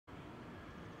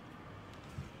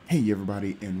Hey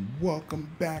everybody, and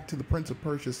welcome back to the Prince of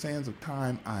Persia Sands of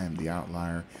Time. I am the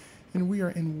Outlier, and we are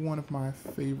in one of my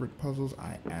favorite puzzles.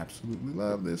 I absolutely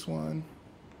love this one.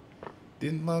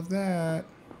 Didn't love that.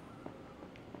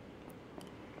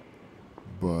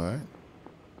 But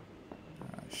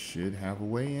I should have a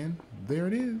way in. There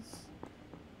it is.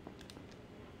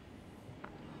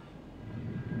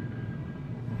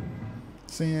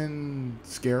 Sand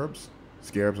scarabs.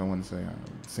 Scarabs, I want to say.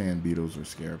 Sand beetles or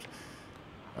scarabs.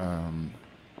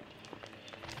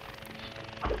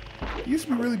 Used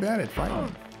to be really bad at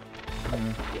fighting.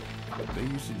 They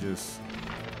used to just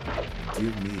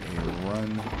give me a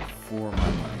run for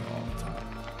my money all the time.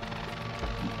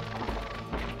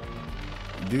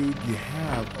 Dude, you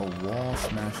have a wall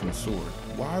smashing sword.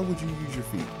 Why would you use your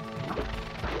feet?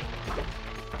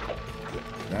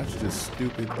 That's just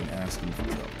stupid and asking for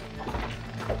trouble.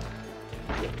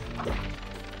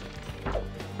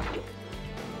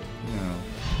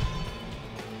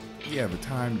 You have a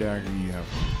time dagger, you have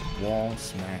a wall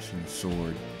smashing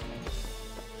sword.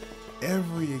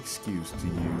 Every excuse to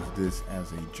use this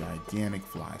as a gigantic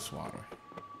fly swatter.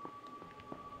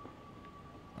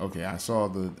 Okay, I saw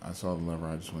the lever.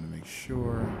 I just want to make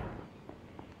sure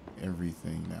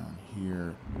everything down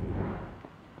here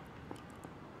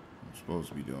I'm supposed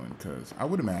to be doing, because I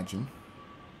would imagine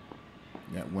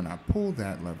that when I pull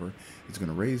that lever, it's going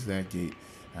to raise that gate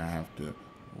and I have to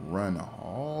run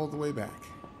all the way back.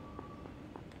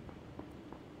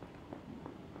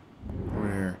 Over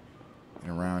there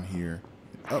and around here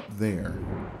and up there.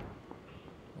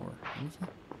 Or what is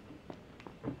that?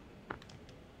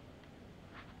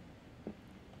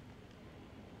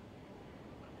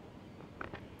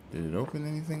 Did it open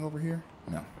anything over here?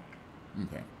 No.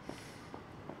 Okay.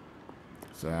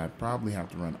 So I'd probably have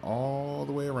to run all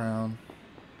the way around.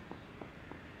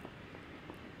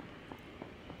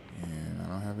 And I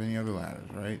don't have any other ladders,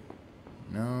 right?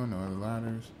 No, no other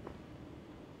ladders.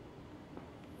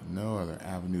 No other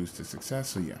avenues to success,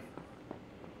 so yeah.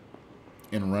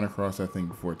 And run across that thing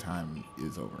before time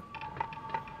is over.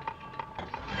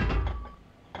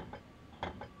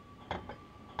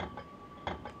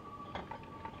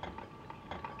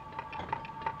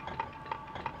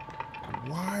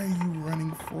 Why are you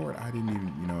running for it? I didn't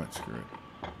even, you know what, screw it.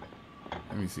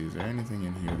 Let me see, is there anything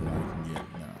in here that I can get?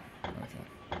 No, okay.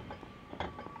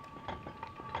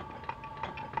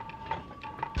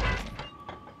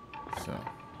 So,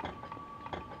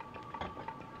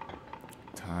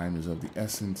 time is of the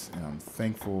essence, and I'm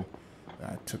thankful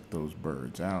that I took those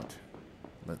birds out.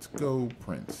 Let's go,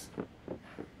 Prince.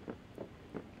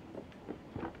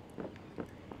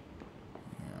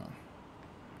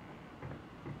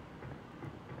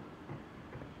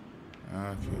 Yeah.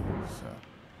 Okay, so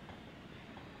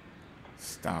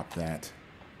stop that.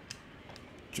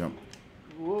 Jump.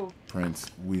 Whoa.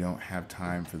 Prince, we don't have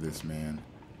time for this, man.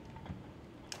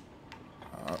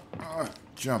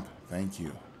 Jump. Thank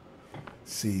you.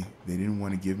 See, they didn't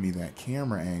want to give me that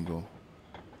camera angle.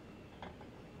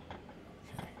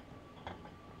 Okay.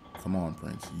 Come on,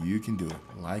 Prince. You can do it.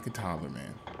 Like a toddler,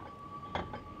 man.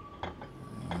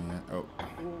 Oh.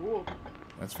 Whoa.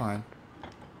 That's fine.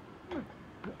 Okay.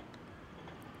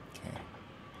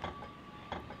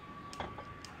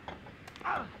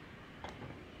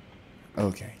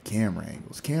 Okay, camera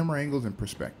angles. Camera angles and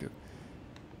perspective.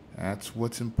 That's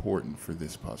what's important for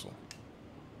this puzzle.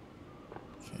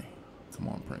 Okay. Come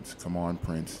on, Prince. Come on,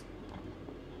 Prince.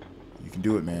 You can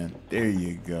do it, man. There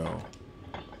you go.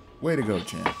 Way to go,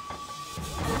 champ.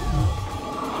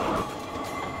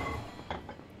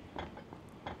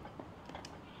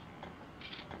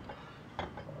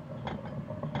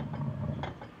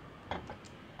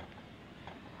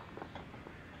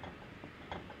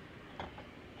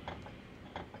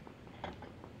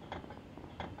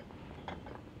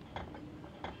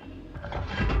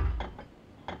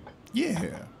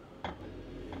 Yeah,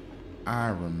 I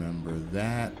remember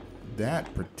that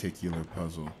particular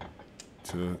puzzle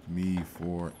took me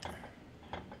for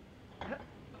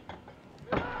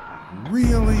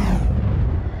really.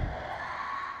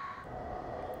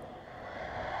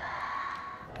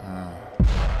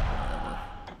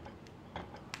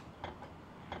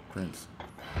 Prince,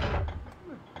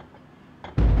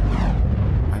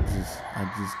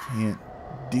 I just can't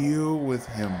deal with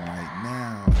him right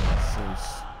now. He's so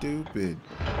stupid.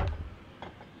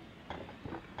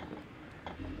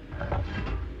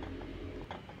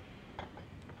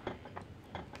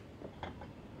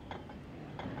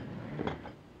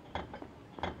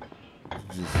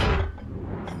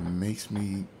 It makes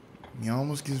me, it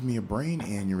almost gives me a brain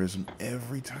aneurysm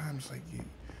every time. It's like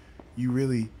you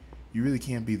really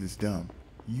can't be this dumb.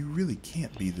 You really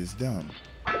can't be this dumb.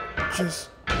 Just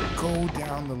Go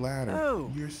down the ladder.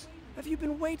 Oh, have you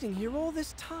been waiting here all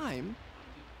this time?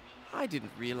 I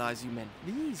didn't realize you meant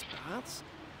these baths.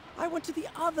 I went to the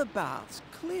other baths,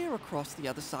 clear across the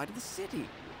other side of the city.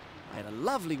 I had a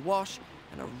lovely wash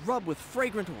and a rub with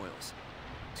fragrant oils.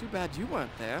 Too bad you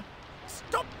weren't there.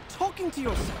 Stop talking to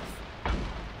yourself!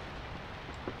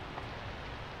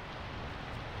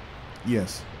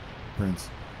 Yes, Prince.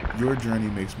 Your journey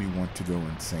makes me want to go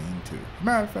insane, too.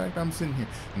 Matter of fact, I'm sitting here.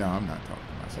 No, I'm not talking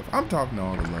to myself. I'm talking to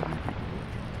all the lovely people who are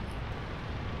joining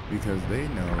me. Because they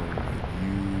know that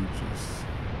you just...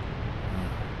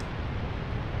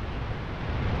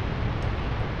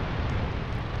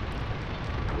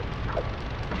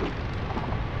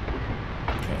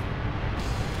 Okay.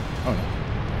 Oh, no.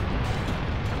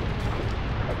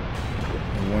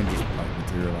 And one just, like,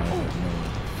 materialized like no.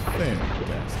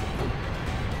 Fantastic.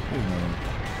 Here's another one.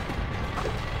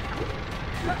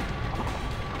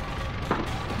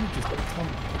 You just come.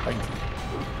 Thank you.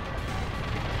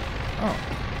 Oh,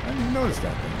 I didn't even notice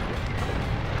that thing.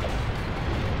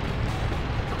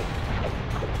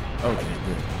 Okay,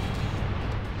 good.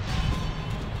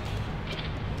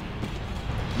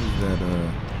 Who's that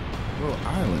little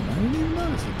island? I didn't even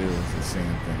notice that there was the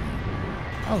same thing.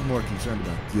 I was more concerned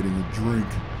about getting a drink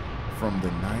from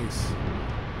the nice,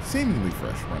 seemingly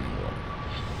fresh running water.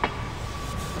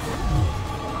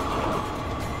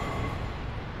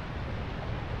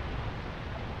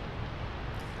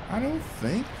 I don't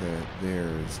think that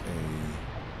there's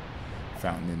a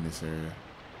fountain in this area.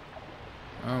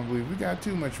 I don't believe we got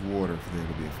too much water for there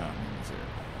to be a fountain in this area.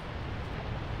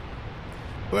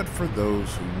 But for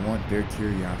those who want their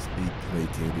curiosity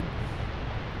placated,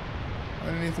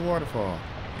 underneath the waterfall,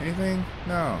 anything?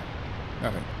 No,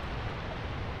 nothing.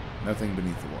 Nothing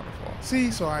beneath the waterfall.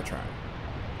 See, so I tried.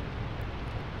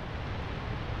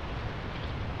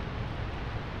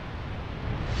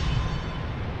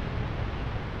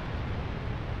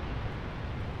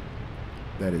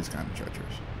 That is kind of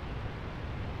treacherous.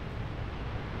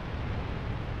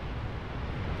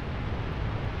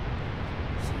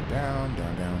 So down,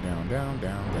 down, down, down, down,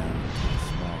 down, down.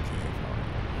 Small cave.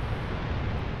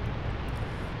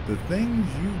 The things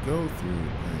you go through,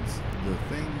 Prince. The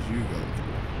things you go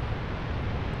through.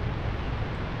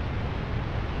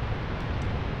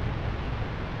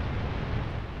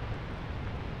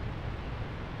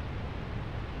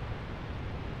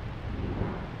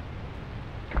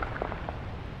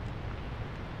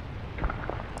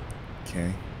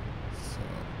 Okay, so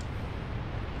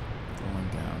going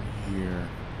down here,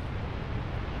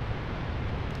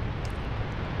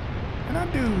 and I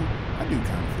do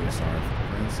kind of feel sorry for the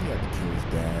prince. He had to kill his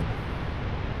dad.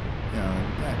 You know,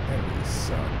 that really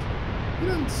sucked. He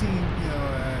doesn't seem, you know,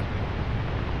 that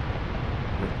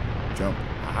jump.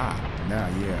 Aha! Now,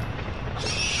 yeah.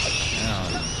 Now,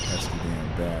 you pesky damn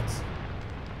bats.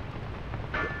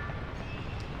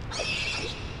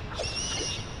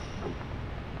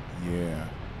 Yeah,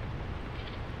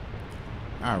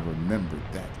 I remembered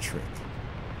that trick.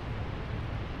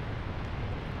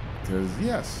 Because,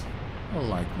 yes,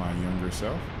 unlike my younger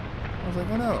self, I was like,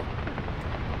 oh no.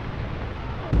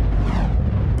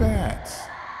 Bats.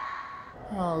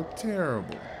 How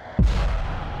terrible.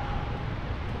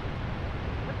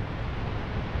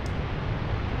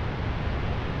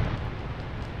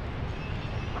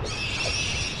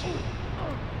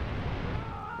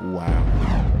 Wow.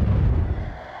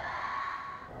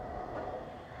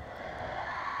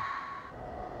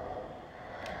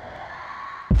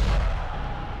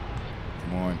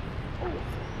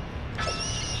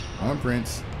 Come on,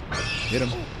 Prince. Hit him.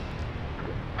 You're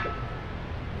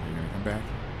gonna come back?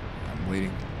 I'm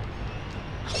waiting.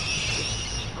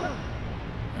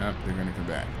 Yep, they're gonna come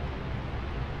back.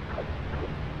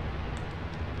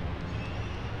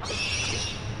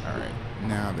 Alright,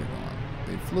 now they're gone.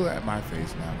 They flew at my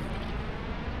face, now they're gone.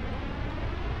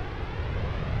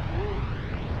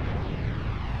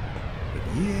 But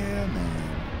yeah, man.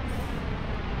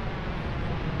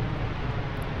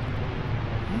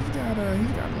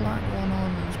 He's got a lot going on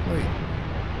his plate.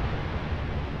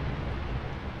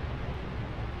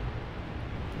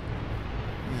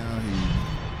 You know, he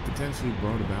potentially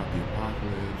brought about the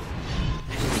apocalypse.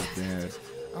 He was dead.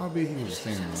 Albeit he was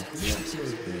saying this. He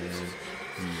was dead.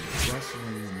 He was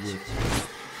wrestling with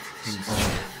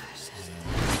himself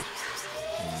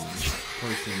as a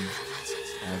person,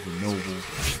 as a noble,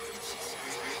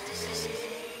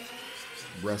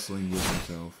 wrestling with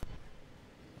himself.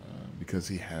 Because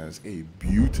he has a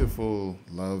beautiful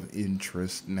love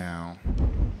interest now.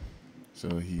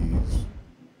 So he's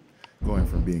going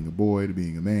from being a boy to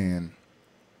being a man.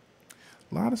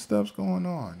 A lot of stuff's going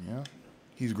on, yeah.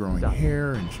 He's growing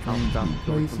hair in strange new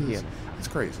places. It's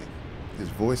crazy. His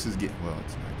voice is getting, well,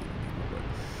 it's not getting deeper,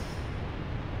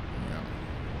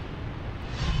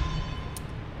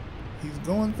 but, he's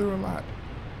going through a lot.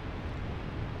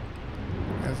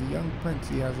 As a young prince,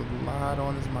 he has a lot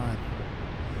on his mind.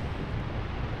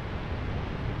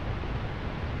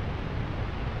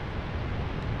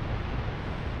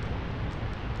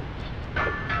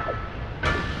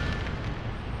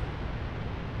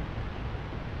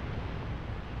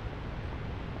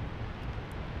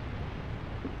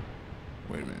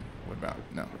 Wait a minute. What about?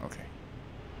 No. Okay.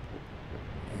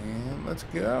 And let's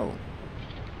go.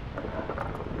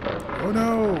 Oh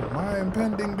no! My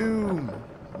impending doom!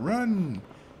 Run,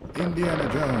 Indiana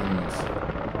Jones.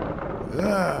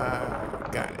 Ah,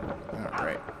 got it. All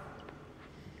right.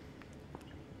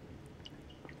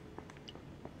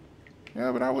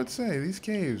 Yeah, but I would say these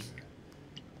caves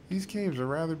are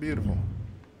rather beautiful.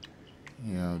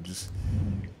 You know, just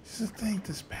to think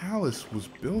this palace was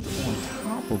built on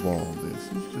top of all this.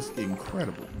 It's just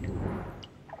incredible.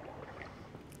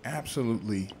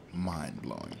 Absolutely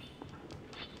mind-blowing.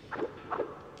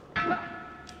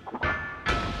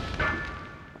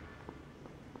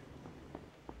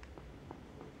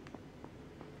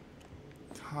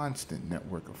 Constant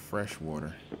network of fresh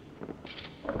water.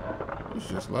 It's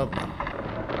just lovely.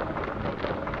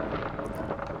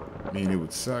 I mean, it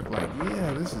would suck like,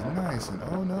 yeah, this is nice, and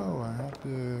oh no, I have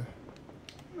to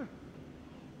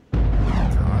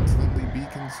constantly be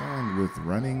concerned with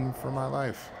running for my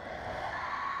life.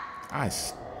 I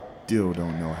still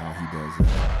don't know how he does it.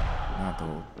 Not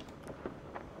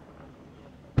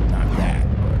that,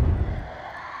 but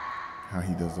how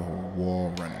he does the whole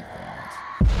wall running thing.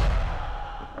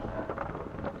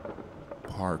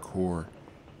 Parkour.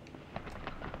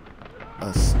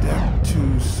 A step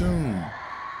too soon.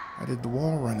 I did the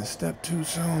wall run a step too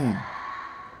soon.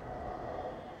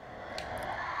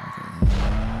 Okay.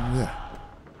 Yeah.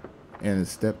 And a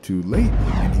step too late,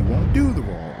 and he won't do the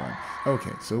wall run.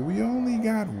 Okay, so we only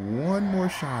got one more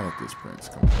shot at this, Prince.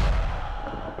 Come on.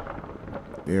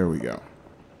 There we go.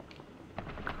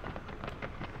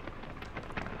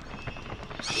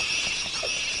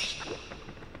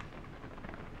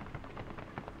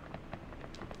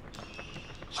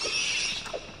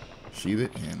 Sheath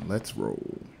it and let's roll.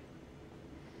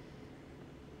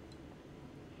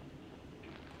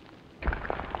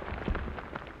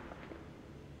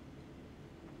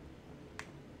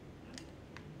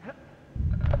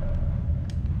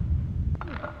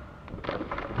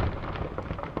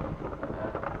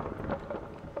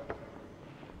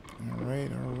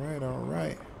 All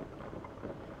right.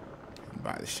 And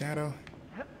by the shadow.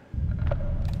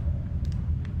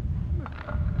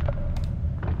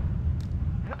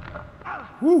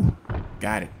 Woo!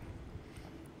 Got it.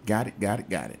 Got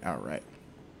it. All right.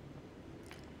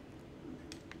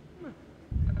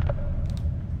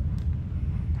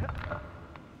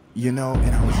 You know,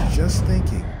 and I was just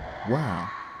thinking, wow,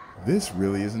 this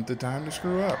really isn't the time to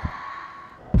screw up.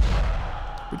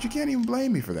 But you can't even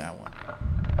blame me for that one.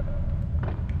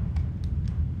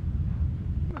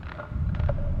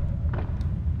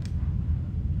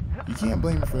 You can't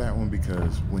blame me for that one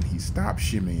because when he stopped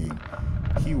shimmying,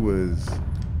 he was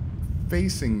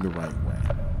facing the right way.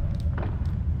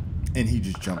 And he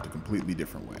just jumped a completely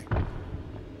different way.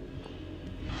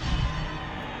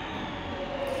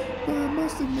 But I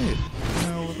must admit, you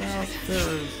know, without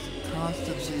Farrah's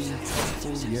constantly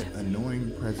helpful yet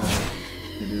annoying presence,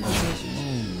 it is just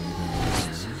lonely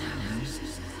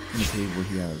in a cave where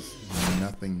he has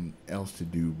nothing else to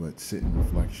do but sit in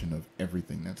reflection of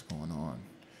everything that's going on.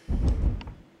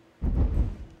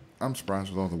 I'm surprised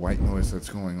with all the white noise that's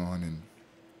going on and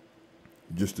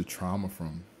just the trauma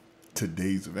from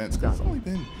today's events. Because it's only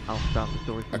been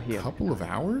a couple of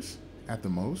hours at the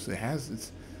most.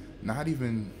 It's not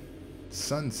even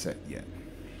sunset yet.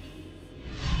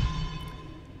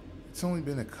 It's only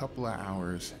been a couple of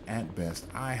hours at best.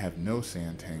 I have no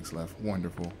sand tanks left.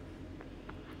 Wonderful.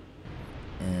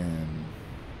 And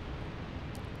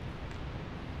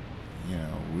you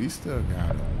know, we still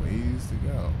got a ways to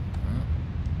go.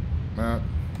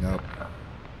 Nope.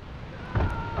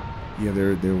 Yeah,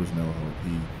 there was no hope.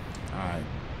 I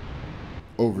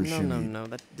over-shimmied. No,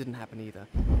 that didn't happen either.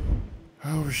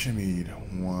 Over-shimmied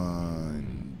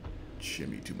one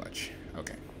shimmy too much.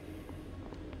 Okay.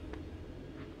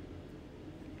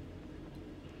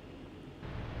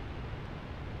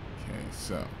 Okay,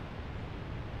 so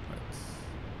let's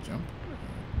jump,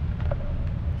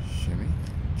 shimmy,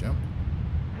 jump.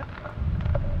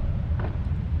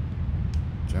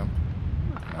 Jump.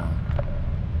 Come on.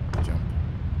 Jump.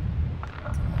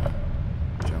 Come on.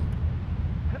 Jump.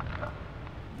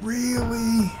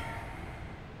 Really?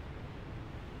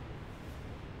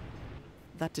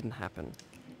 that didn't happen.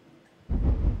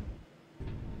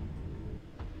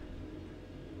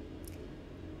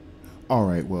 All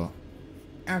right, well,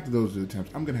 after those attempts,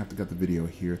 I'm going to have to cut the video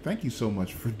here. Thank you so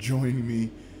much for joining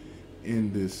me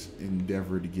in this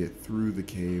endeavor to get through the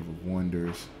Cave of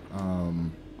Wonders.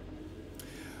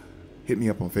 Hit me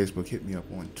up on Facebook, hit me up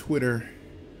on Twitter.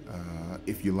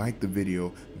 If you like the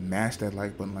video, mash that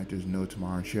like button like there's no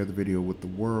tomorrow and share the video with the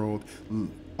world.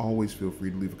 Always feel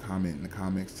free to leave a comment in the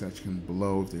comments section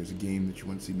below if there's a game that you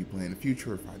want to see me play in the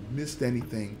future. If I missed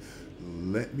anything,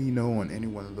 let me know on any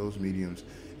one of those mediums.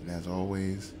 And as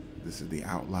always, this is The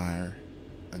Outlier.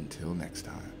 Until next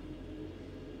time.